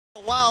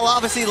While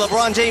obviously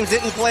LeBron James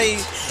didn't play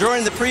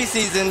during the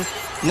preseason,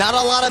 not a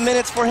lot of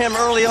minutes for him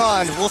early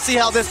on. We'll see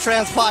how this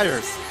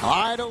transpires.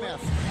 All right,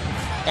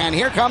 and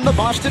here come the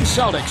Boston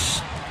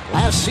Celtics.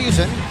 Last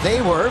season,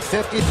 they were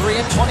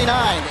 53-29,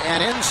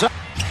 and inside.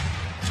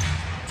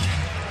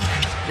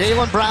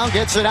 Jaylen Brown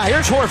gets it out.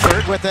 Here's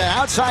Horford with the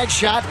outside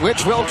shot,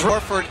 which will...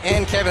 Horford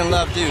and Kevin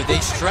Love do.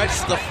 They stretch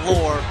the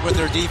floor with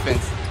their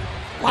defense.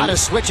 A lot of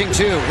switching,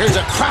 too. Here's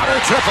a Crowder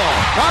triple.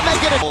 Not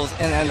making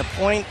it. And the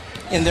point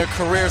in their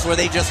careers where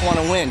they just want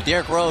to win.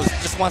 Derrick Rose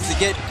just wants to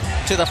get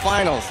to the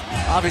finals.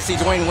 Obviously,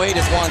 Dwayne Wade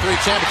has won 3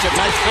 championships.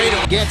 Nice fade.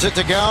 Gets it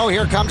to go.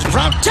 Here comes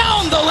Brown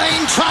down the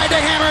lane. Tried to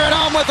hammer it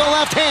home with the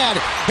left hand.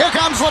 Here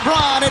comes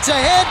LeBron. It's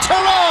ahead to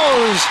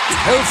Rose.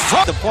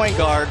 The point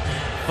guard,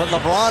 but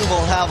LeBron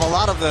will have a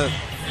lot of the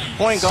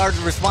point guard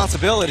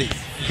responsibilities.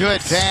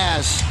 Good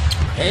pass.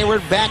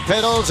 Hayward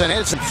backpedals and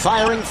it's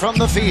firing from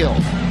the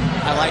field.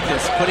 I like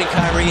this. Putting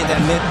Kyrie in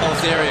that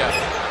mid-post area.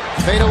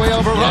 Fadeaway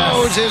over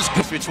Rose is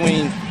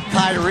between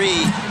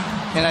Kyrie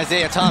and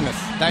Isaiah Thomas.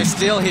 Nice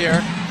steal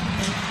here.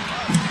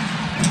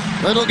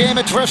 Little game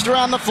of twist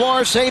around the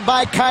floor, saved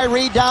by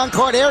Kyrie, down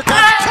court. Here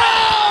comes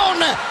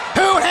Brown,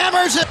 who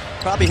hammers it.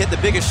 Probably hit the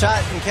biggest shot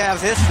in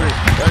Cavs history.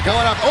 They're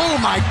going up. Oh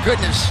my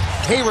goodness.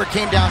 Hayward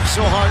came down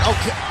so hard. Oh,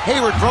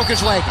 Hayward broke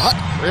his leg.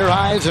 Rear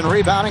eyes and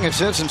rebounding,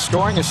 assists and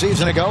scoring a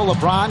season ago.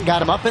 LeBron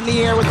got him up in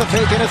the air with the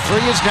fake and a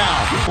 3 is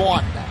down.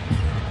 1.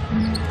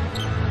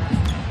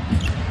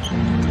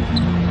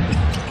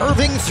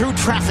 Irving through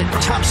traffic.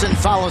 Thompson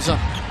follows him.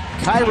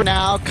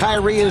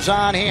 Kyrie is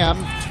on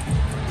him.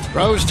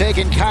 Rose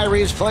taking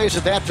Kyrie's place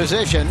at that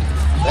position.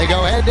 They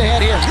go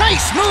head-to-head here.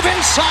 Nice move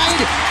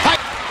inside.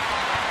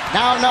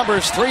 Now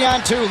numbers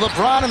 3-on-2.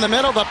 LeBron in the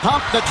middle. The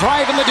pump, the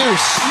drive, and the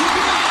deuce.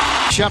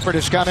 Shumpert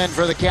has come in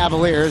for the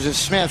Cavaliers as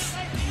Smith.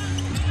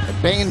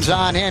 Baines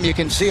on him. You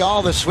can see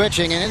all the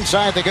switching. And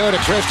inside they go to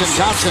Tristan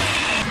Thompson.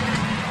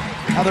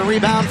 Another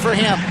rebound for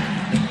him.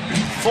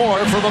 4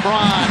 for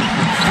LeBron.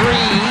 3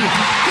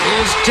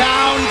 is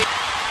down.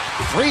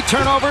 3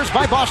 turnovers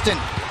by Boston.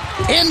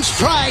 In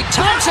stride,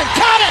 Thompson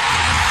got it!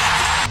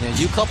 And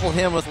you couple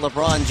him with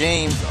LeBron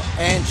James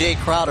and Jay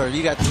Crowder.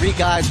 You got 3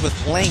 guys with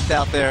length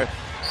out there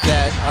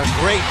that are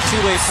great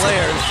two-way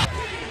players.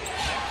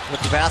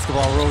 With the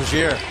basketball,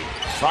 Rozier.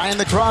 Trying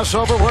the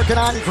crossover, working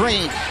on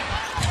Green.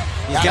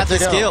 He's got the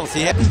skills.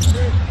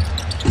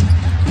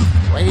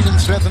 Wade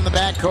and Smith in the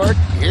backcourt.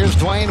 Here's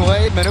Dwayne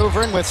Wade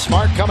maneuvering with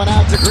Smart coming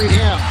out to greet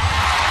him.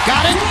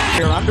 Got it!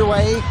 They're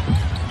underway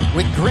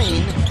with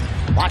Green.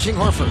 Watching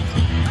Horford.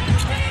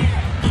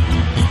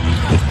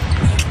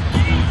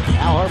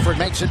 Now Horford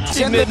makes it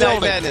in the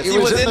building. He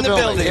was in the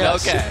building.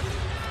 Yes. Okay.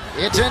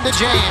 It's into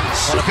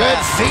James. Good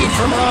feed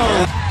from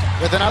Rose.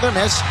 With another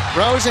miss.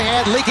 Rose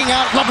ahead, leaking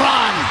out.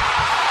 LeBron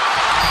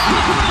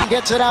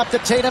gets it out to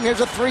Tatum. Here's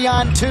a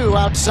 3-on-2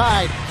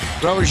 outside.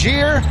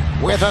 Rozier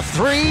with a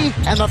 3,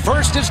 and the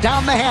first is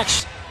down the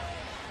hatch.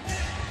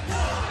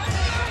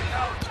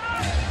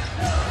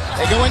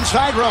 They go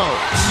inside Rose.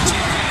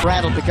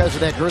 Rattled because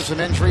of that gruesome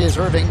injury as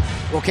Irving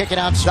will kick it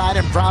outside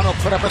and Brown will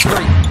put up a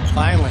 3.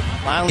 Finally.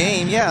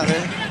 Game, yeah.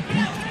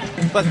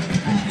 But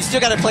you still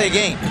got to play a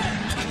game.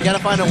 You got to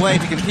find a way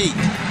to compete.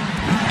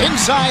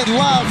 Inside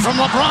Love from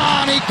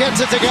LeBron. He gets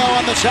it to go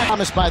on the shot.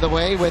 Thomas, by the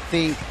way, with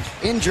the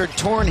injured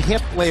torn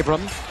hip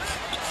labrum.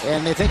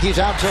 And they think he's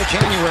out till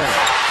January.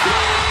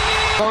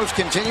 Those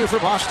continue for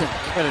Boston.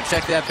 Better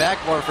check that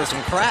backboard for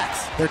some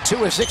cracks. They're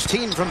 2 of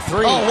 16 from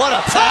 3. Oh, what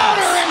a pass!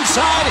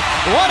 Inside.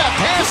 What a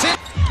pass in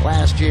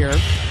last year.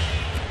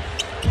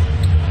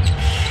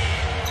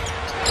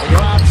 They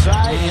go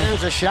outside.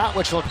 Here's a shot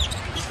which will,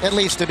 at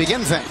least to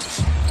begin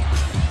things.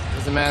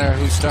 Doesn't matter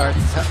who starts,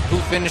 who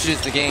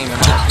finishes the game, in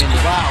my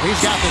opinion. Wow,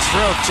 he's got this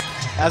throat.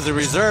 As a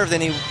reserve,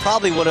 then he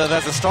probably would have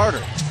as a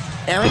starter.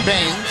 Aaron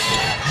Baines.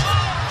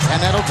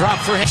 And that'll drop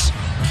for him.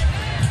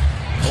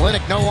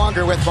 Olynyk no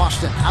longer with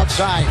Boston.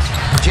 Outside,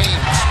 James.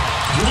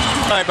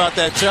 Sorry about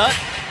that, Chuck.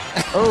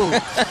 Oh,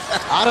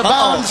 out of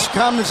bounds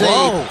comes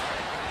a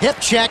hip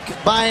check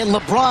by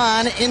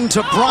LeBron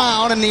into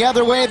Brown, and the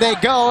other way they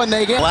go, and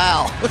they get...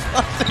 Wow.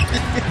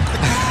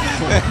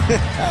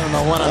 I don't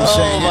know what I'm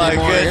saying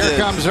anymore. Goodness. Here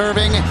comes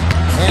Irving,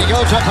 and he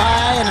goes up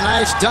high, and a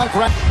nice dunk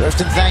right.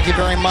 Tristan, thank you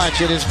very much.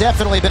 It has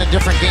definitely been a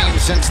different game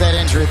since that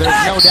injury. There's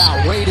no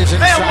doubt. Wade is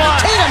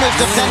inside. Tatum is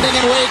defending,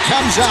 and Wade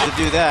comes up. To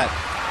do that.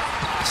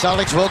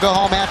 Celtics will go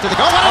home after the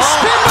goal. What a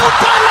spin move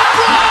by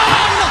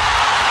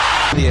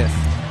LeBron! Yes.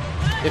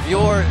 If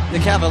you're the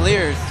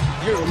Cavaliers,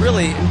 you're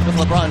really, with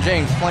LeBron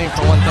James, playing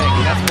for one thing,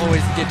 and that's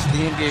always get to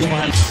the NBA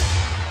Finals.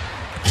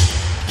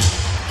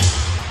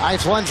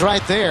 Nice one's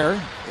right there.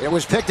 It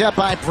was picked up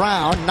by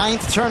Brown.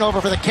 9th turnover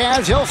for the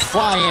Cavs. He'll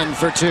fly in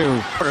for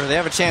 2. They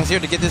have a chance here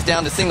to get this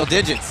down to single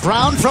digits.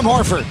 Brown from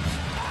Horford.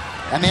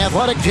 And the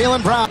athletic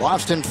Jaylen Brown.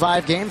 Lost in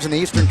 5 games in the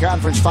Eastern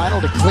Conference Final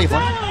to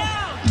Cleveland.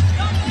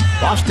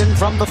 Boston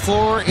from the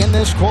floor in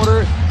this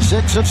quarter,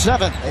 6 of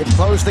 7. They've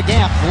closed the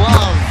gap.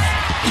 Love.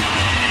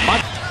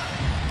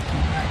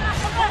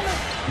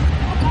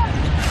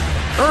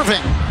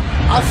 Irving,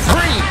 a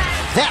 3.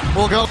 That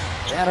will go.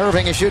 And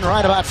Irving is shooting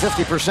right about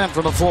 50%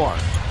 from the floor.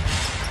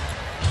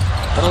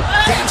 Little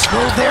dance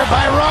move there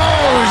by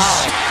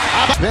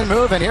Rose. Spin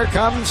move, and here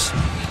comes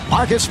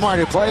Marcus Smart,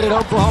 who played at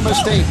Oklahoma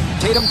State.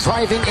 Tatum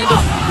driving into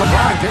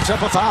LeBron, picks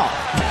up a foul.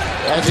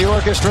 As he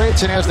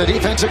orchestrates and has the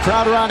defensive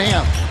Crowder on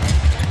him.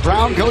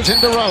 Brown goes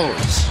into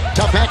Rose.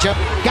 Tough matchup.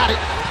 Got it.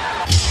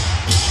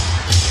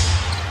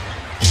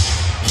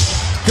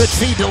 Good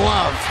feed to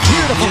Love.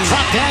 Beautiful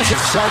drop dash of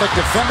Celtic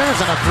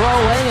defenders and a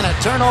throwaway and a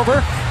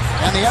turnover.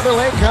 And the other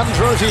way comes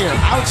Rozier.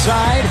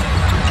 Outside.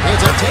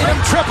 It's a Tatum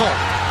triple.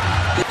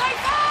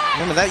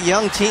 Remember, that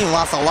young team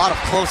lost a lot of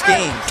close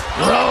games.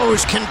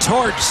 Rose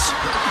contorts.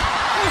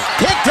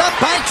 Picked up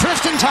by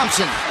Tristan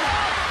Thompson.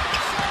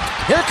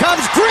 Here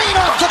comes Green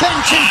off the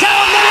bench and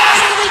down the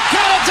line, and he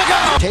got it to go.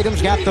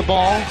 Tatum's got the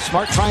ball.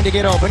 Smart trying to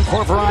get open.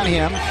 Korver on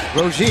him.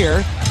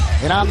 Rozier.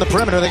 And on the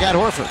perimeter, they got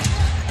Horford.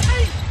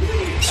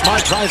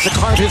 Smart tries to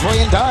carve his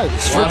way and does.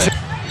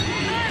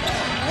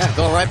 Yeah,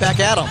 go right back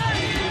at him.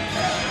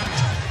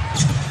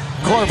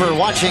 Korver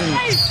watching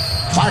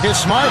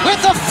Marcus Smart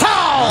with the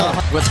foul.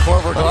 With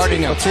Korver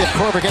guarding him. Let's see if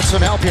Korver gets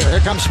some help here. Here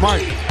comes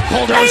Smart.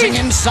 Bulldozing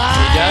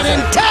inside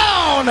and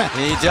down.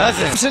 He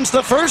doesn't. Since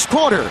the first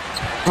quarter.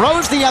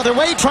 Rose the other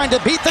way, trying to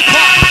beat the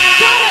clock.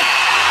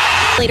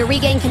 Got it! To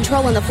regain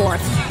control in the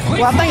fourth.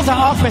 Well, I think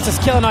our offense is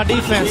killing our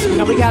defense. You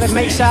know, we got to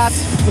make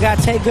shots, we got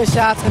to take good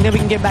shots, and then we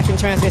can get back in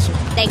transition.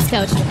 Thanks,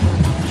 Coach.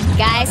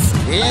 Guys.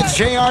 It's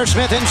J.R.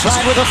 Smith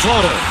inside with a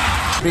floater.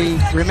 Be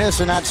remiss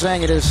in not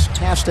saying it has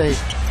cast a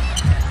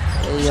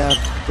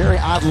very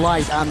odd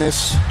light on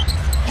this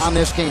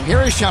game.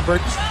 Here is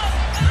Shumpert.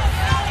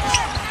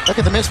 Look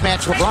at the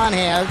mismatch LeBron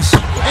has.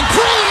 And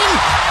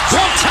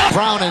Green!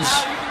 Brown is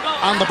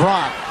on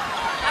LeBron.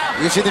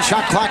 You see the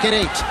shot clock at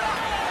 8.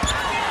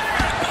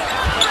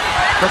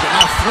 Look at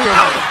now 3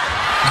 away.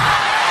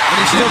 And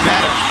he's still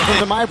better.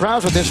 Into my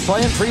brows with this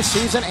play in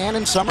preseason and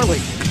in summer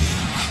league.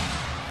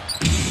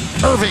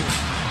 Irving.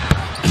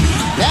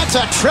 That's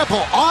a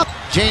triple off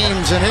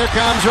James, and here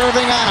comes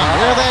Irving on him.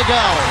 Here they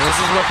go. This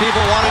is what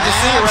people wanted to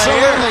see right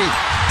Absolutely.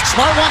 here.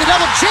 Smart wanted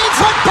double. James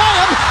went by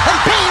him, and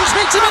Baines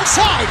meets him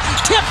inside.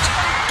 Tipped.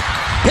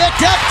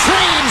 Picked up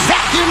Green.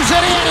 Vacuums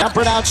it in.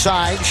 Shumpert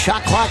outside.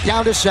 Shot clock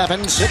down to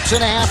 7.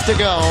 6.5 to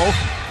go.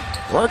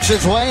 Works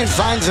his way and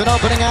finds an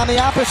opening on the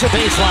opposite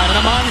baseline. And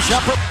Amon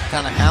Shumpert.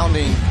 Kind of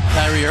hounding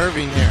Kyrie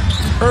Irving here.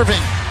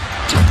 Irving.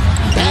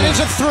 That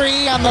is a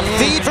 3 on the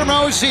feed from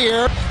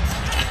Rozier.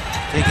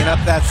 Taking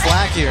up that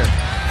slack here.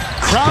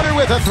 Crowder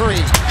with a 3.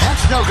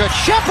 That's no good.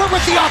 Shumpert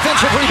with the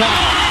offensive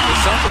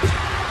rebound.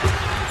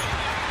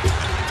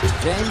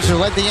 James, who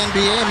led the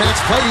NBA in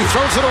minutes played, he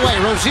throws it away.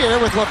 Rozier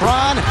with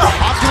LeBron.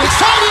 Off to his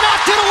side, he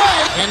knocked it away.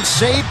 And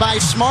saved by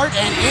Smart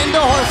and into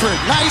Horford.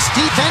 Nice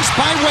defense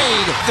by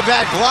Wade. The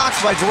bad blocks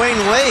by Dwayne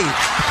Wade.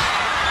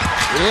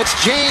 It's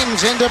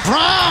James into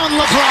Brown.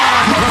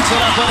 LeBron puts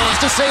it up and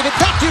to save it.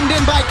 Vacuumed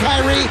in by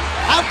Kyrie.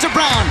 Out to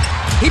Brown.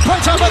 He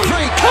puts up a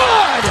 3.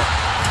 Good!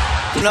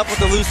 Up with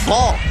the loose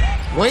ball.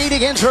 Wade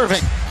against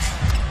Irving.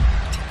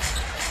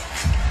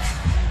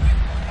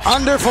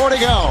 Under 4 to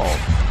go.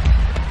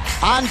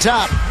 On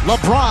top,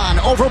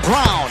 LeBron over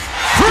Brown.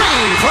 3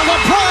 for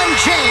LeBron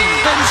James.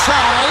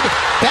 Inside,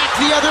 back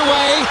the other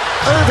way.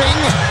 Irving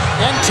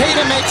and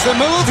Tatum makes the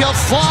move. He'll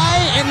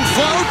fly and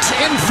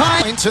float and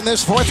find points in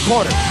this fourth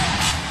quarter.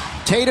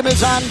 Tatum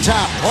is on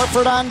top.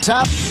 Horford on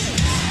top.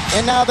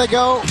 And now they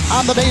go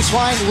on the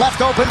baseline. Left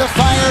open to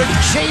fire.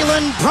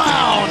 Jaylen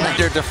Brown.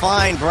 They're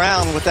defying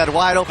Brown with that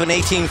wide open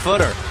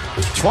 18-footer.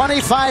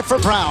 25 for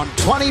Brown.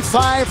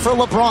 25 for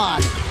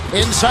LeBron.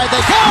 Inside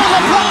they go.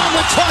 LeBron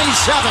with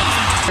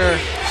 27.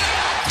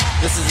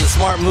 This is a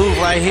smart move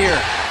right here.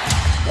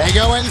 They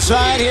go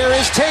inside. Here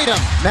is Tatum.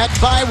 Met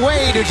by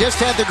Wade, who just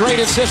had the great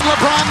assist.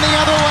 LeBron the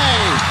other way.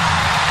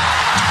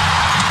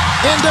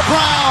 Into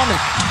Brown.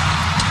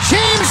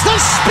 James the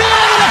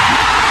spin.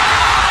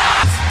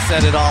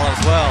 Said it all as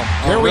well.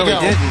 Here we really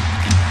go. Didn't.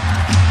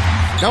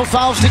 No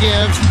fouls to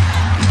give.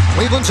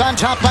 Cleveland's on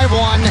top by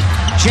 1.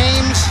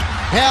 James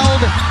held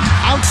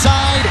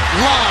outside.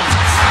 Love.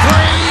 3.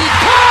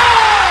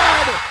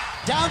 Good!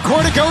 Down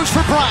court it goes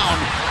for Brown.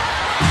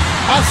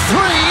 A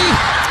 3.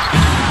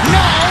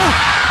 No.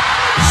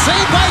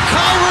 Saved by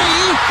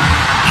Kyrie.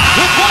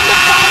 With 1 to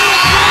 5.